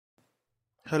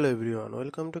Hello everyone,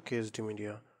 welcome to KSD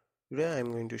Media. Today I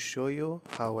am going to show you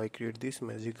how I create this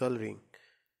magical ring.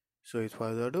 So without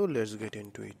further ado, let's get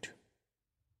into it.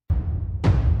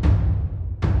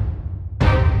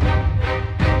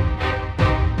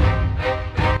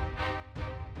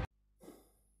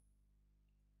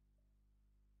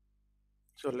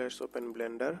 So let's open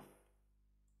Blender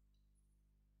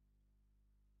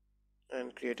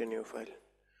and create a new file.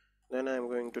 Then I am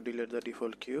going to delete the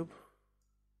default cube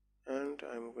and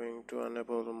I am going to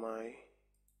enable my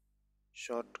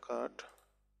shortcut.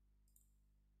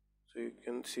 So you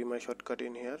can see my shortcut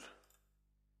in here.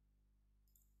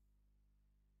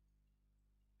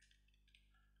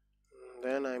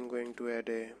 Then I am going to add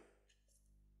a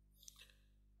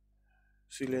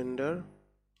cylinder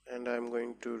and I am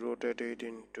going to rotate it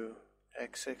into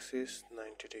x-axis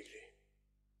 90 degree.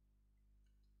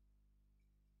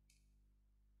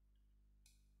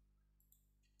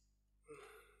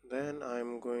 Then I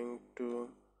am going to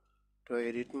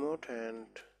edit mode and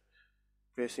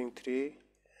pressing 3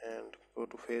 and go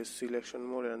to face selection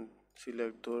mode and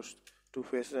select those two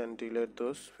faces and delete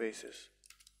those faces.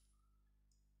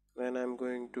 Then I am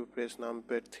going to press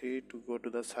numpad 3 to go to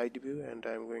the side view and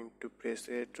I am going to press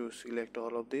A to select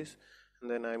all of this,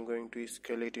 and then I am going to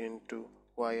scale it into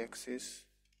y-axis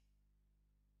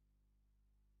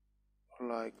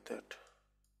like that.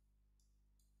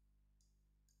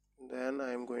 Then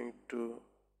I am going to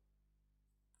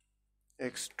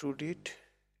extrude it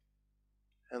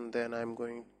and then I am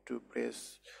going to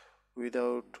press,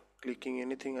 without clicking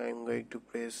anything, I am going to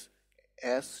press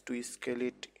S to scale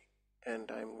it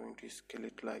and I am going to scale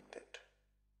it like that.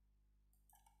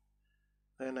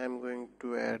 Then I am going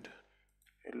to add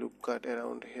a loop cut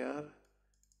around here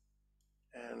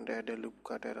and add a loop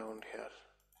cut around here.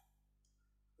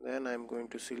 Then I am going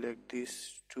to select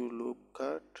these two loop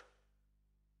cut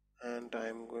and I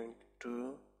am going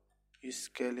to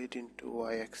scale it into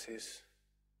y-axis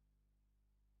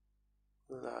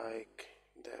like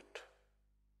that.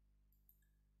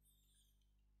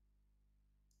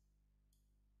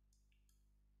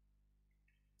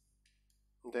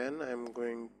 Then I am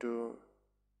going to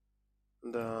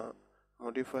the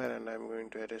modifier and I am going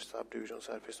to add a subdivision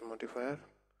surface modifier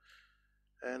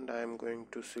and I am going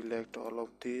to select all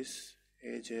of these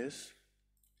edges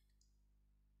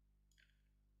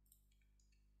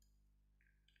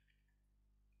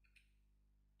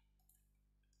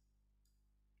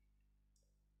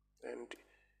and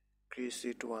crease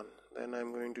it 1. Then I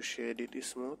am going to shade it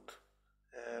smooth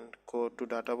and go to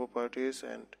data properties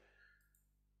and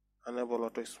enable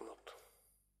auto smooth.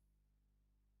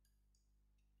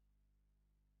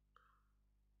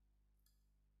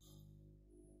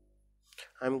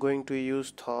 I am going to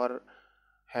use Thor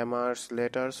hammer's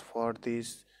letters for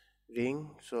this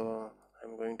ring, so I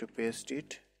am going to paste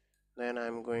it. Then I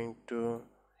am going to,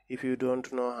 if you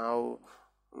don't know how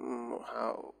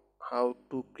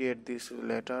to create this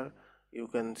letter, you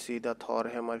can see the Thor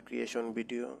hammer creation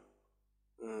video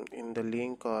in the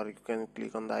link, or you can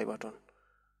click on the I button.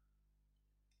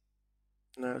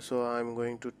 Now, so I am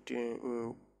going to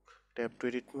tap to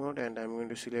edit mode and I am going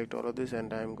to select all of this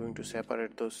and I am going to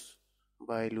separate those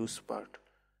by loose part.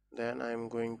 Then I am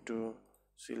going to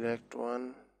select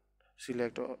all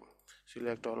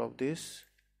of this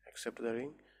except the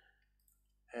ring,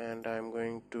 and I am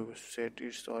going to set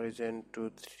its origin to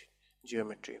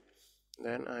geometry.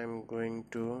 Then I am going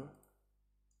to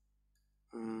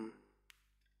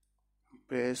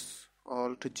press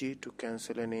Alt G to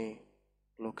cancel any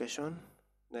location.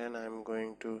 Then I am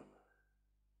going to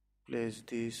place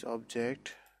this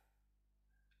object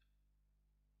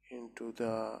into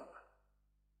the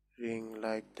ring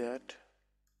like that,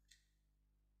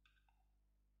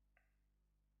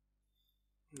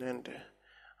 and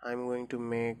I'm going to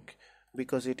make,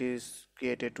 because it is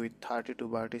created with 32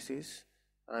 vertices,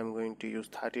 I'm going to use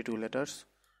 32 letters,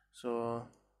 so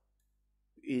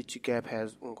each gap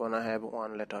has gonna have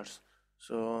 1 letters.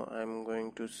 So I'm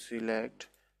going to select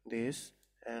this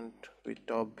and with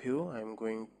top view I'm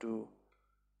going to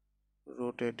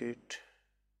rotate it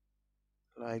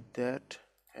like that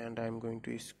and I'm going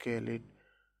to scale it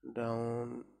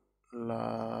down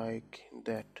like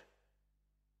that.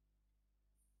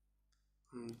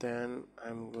 Then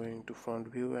I'm going to front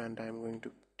view and I'm going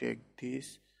to take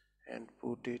this and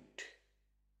put it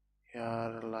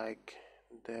here like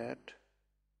that.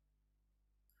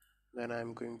 Then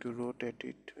I'm going to rotate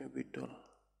it a bit.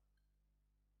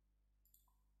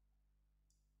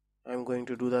 I'm going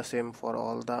to do the same for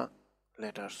all the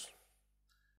letters.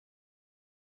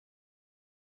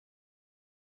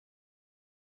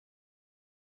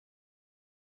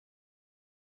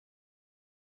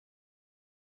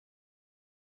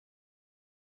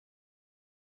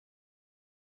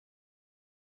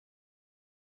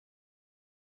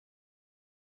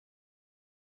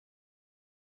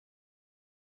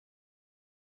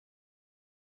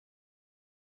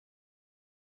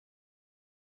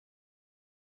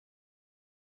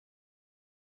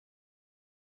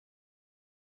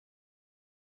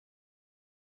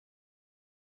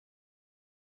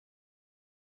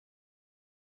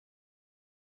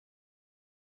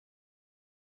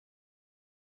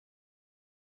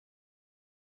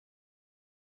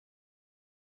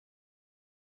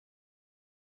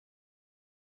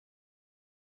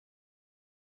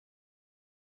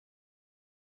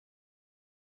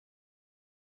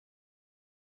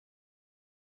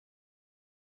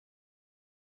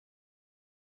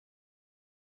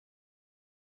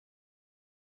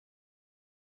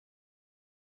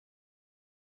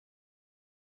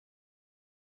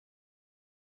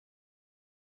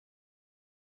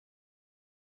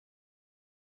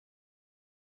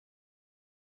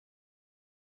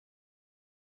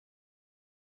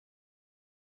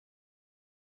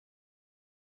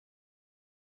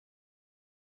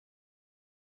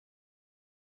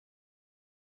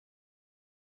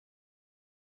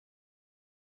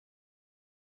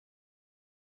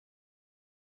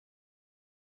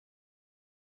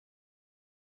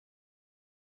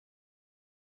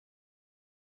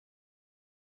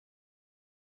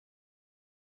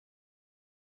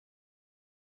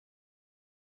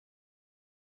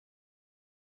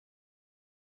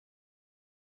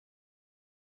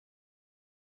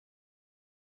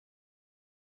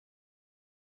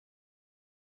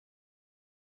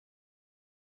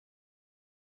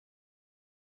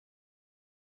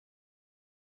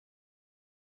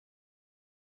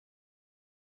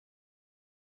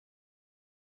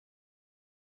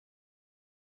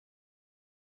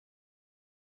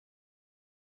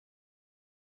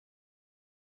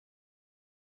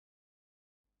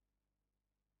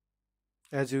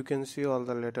 As you can see, all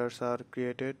the letters are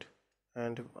created,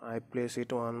 and I place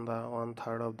it on the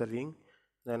 1/3 of the ring.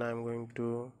 Then I'm going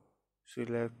to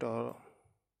select all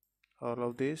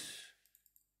of this,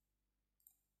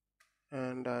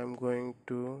 and I'm going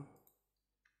to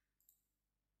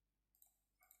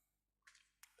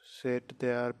set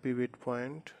their pivot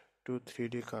point to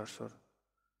 3D cursor.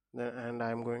 Then and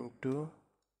I'm going to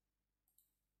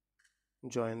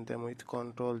join them with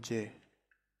Ctrl J.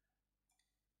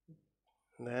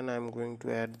 Then I'm going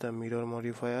to add the mirror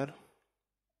modifier,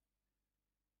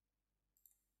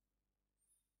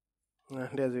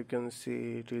 and as you can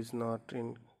see, it is not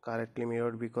in correctly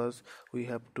mirrored because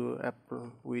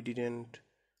we didn't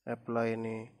apply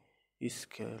any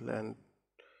scale. And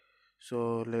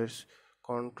so let's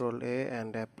Ctrl A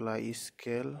and apply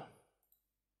scale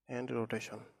and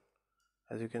rotation.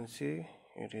 As you can see,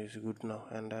 it is good now,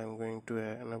 and I'm going to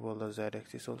enable the Z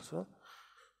axis also.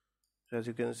 As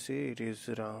you can see, it is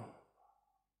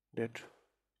rounded.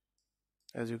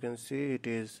 As you can see, it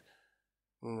is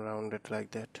rounded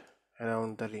like that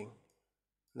around the ring.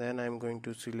 Then I'm going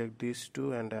to select these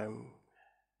two, and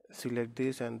select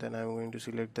this, and then I'm going to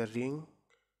select the ring,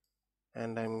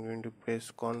 and I'm going to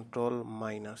press Ctrl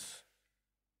minus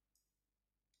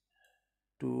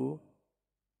to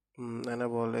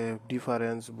enable a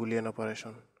difference boolean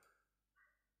operation.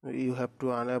 You have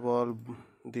to enable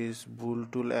this bool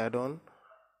tool add-on,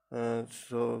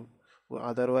 so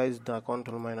otherwise the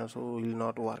Ctrl minus will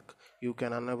not work. You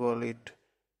can enable it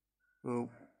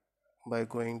by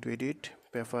going to edit,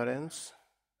 preference,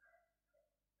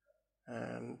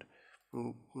 and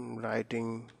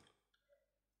writing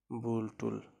bool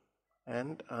tool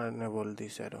and enable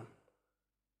this add-on.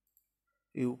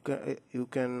 You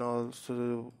can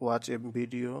also watch a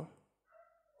video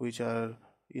which are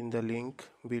in the link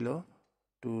below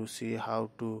to see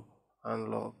how to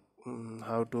unlock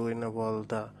how to enable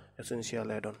the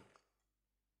essential add-on.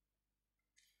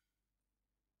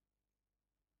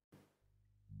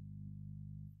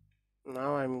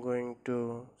 Now I'm going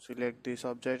to select this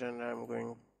object, and I'm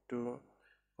going to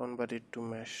convert it to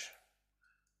mesh.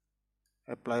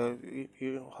 Apply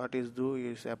what is do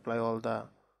is apply all the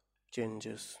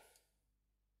changes.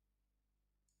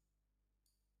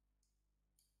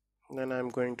 Then I'm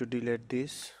going to delete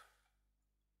this.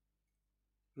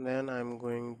 Then I'm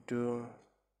going to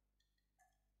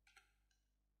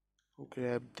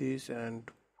grab this and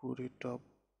put it up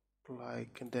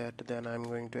like that. Then I'm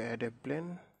going to add a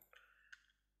plane.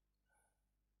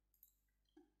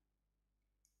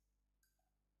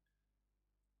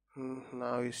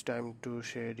 Now it's time to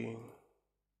shading.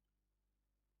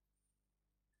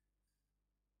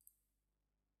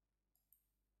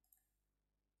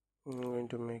 I'm going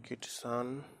to make it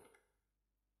sun.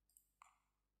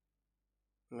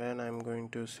 Then I'm going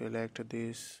to select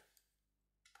this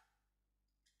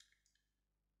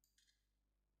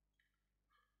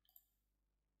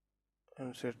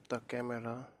and set the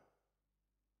camera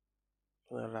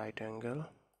to the right angle.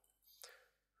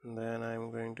 Then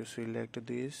I'm going to select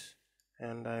this,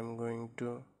 and I'm going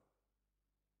to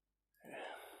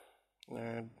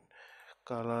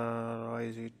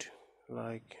colorize it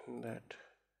like that.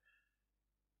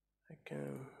 I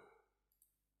can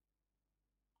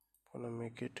gonna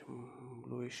make it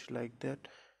bluish like that,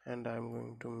 and I'm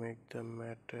going to make the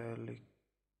metallic,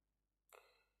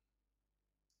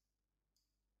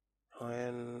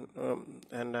 and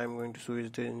I'm going to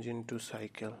switch the engine to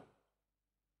cycle.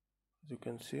 As you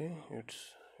can see,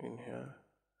 it's in here.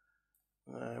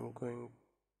 I'm going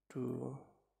to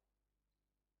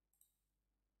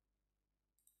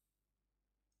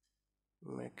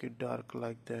make it dark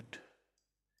like that.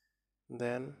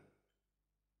 Then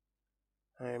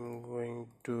I'm going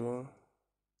to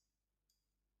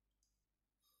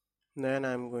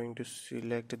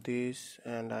select this,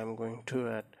 and I'm going to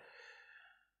add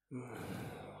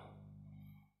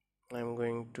I'm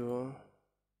going to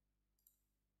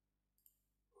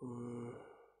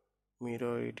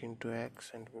mirror it into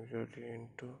X and mirror it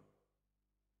into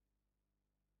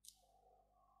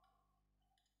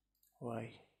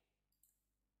Y.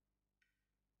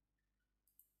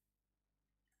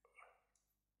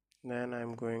 Then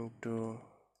I'm going to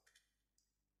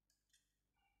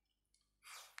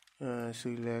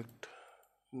select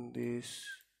this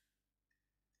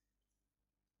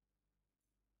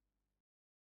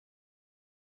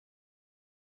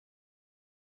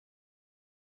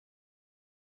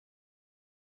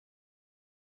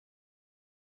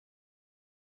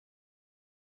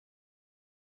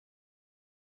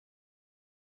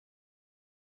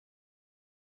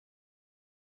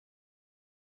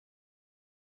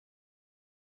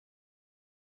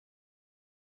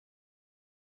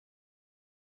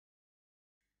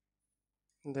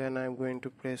Then I'm going to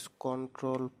press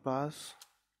Ctrl plus,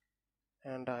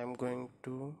 and I'm going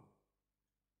to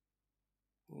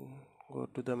go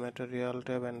to the material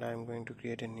tab, and I'm going to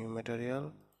create a new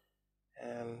material,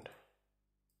 and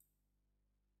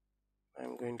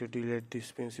I'm going to delete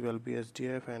this principal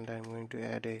BSDF, and I'm going to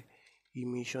add a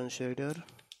emission shader,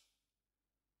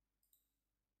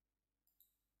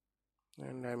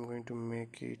 and I'm going to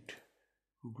make it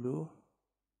blue,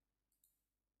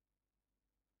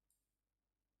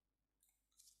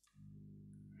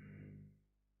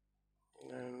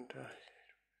 and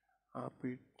up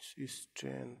its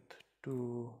strength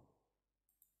to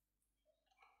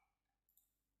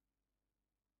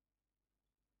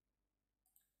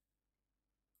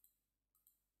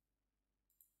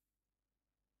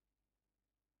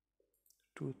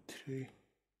 3,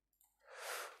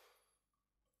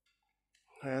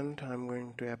 and I'm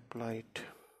going to apply it,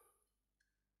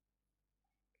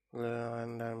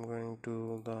 and I'm going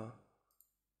to the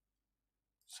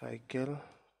cycle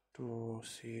to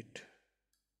see it,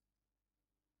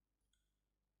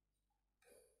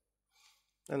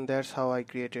 and that's how I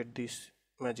created this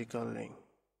magical ring.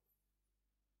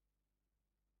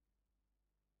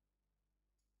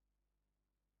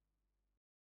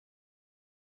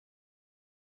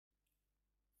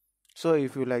 So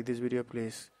if you like this video,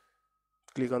 please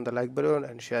click on the like button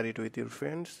and share it with your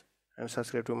friends, and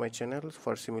subscribe to my channel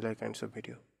for similar kinds of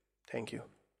video. Thank you.